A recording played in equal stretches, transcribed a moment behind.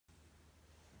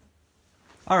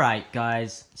Alright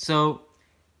guys, so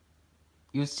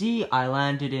you see I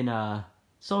landed in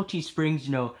Salty Springs,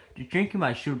 drinking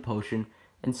my shoot potion,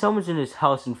 and someone's in his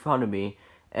house in front of me,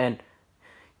 and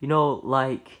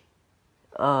make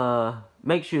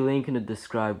sure you link in the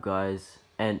describe, guys,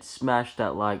 and smash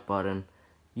that like button.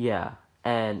 Yeah,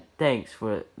 and thanks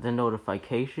for the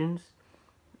notifications.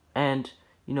 And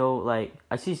I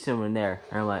see someone there,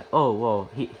 and I'm like, oh whoa,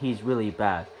 he's really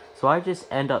bad. So I just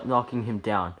end up knocking him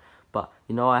down. But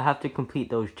I have to complete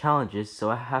those challenges,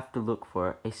 so I have to look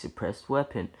for a suppressed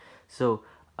weapon. So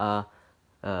I'm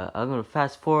gonna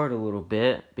fast forward a little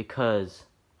bit because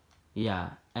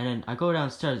and then I go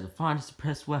downstairs to find a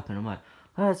suppressed weapon. I'm like,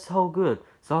 oh, that's so good.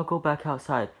 So I'll go back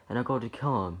outside and I go to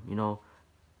kill him.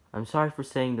 I'm sorry for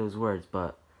saying those words,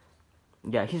 but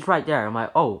yeah, he's right there. I'm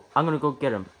like, oh, I'm gonna go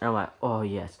get him. And I'm like, oh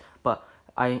yes. But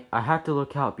I have to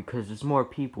look out because there's more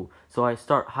people. So I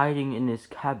start hiding in this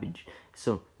cabbage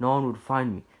so no one would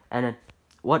find me. And then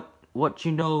what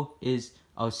is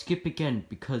I'll skip again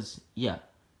because and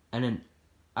then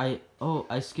I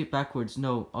skip backwards.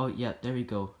 No. Oh yeah, there we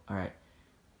go. Alright.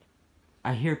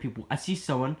 I hear people. I see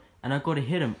someone and I go to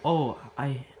hit him. Oh,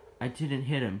 I didn't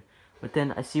hit him. But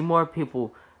then I see more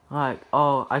people. Like,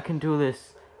 oh, I can do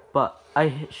this. But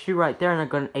I shoot right there and I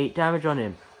got an 8 damage on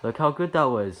him. Look how good that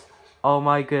was. Oh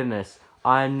my goodness.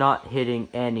 I'm not hitting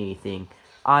anything.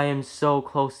 I am so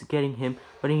close to getting him,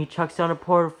 but he chucks down a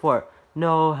porta fort.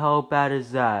 No, how bad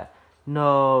is that?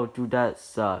 No, dude, that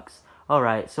sucks.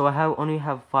 Alright, so I only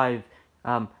have 5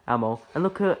 ammo. And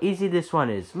look how easy this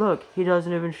one is. Look, he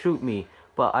doesn't even shoot me.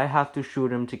 But I have to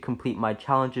shoot him to complete my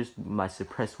challenges with my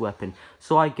suppressed weapon.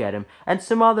 So I get him. And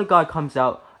some other guy comes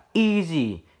out.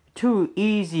 Easy. Too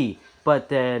easy. But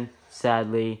then,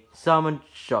 sadly, someone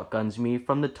shotguns me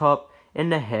from the top in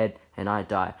the head and I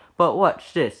die. But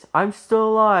watch this. I'm still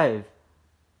alive.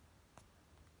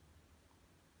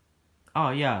 Oh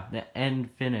yeah, the end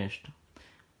finished.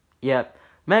 Yep.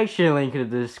 Make sure to link in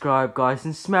the describe, guys,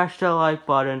 and smash that like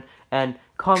button and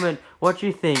comment what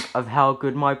you think of how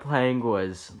good my playing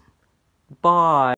was. Bye.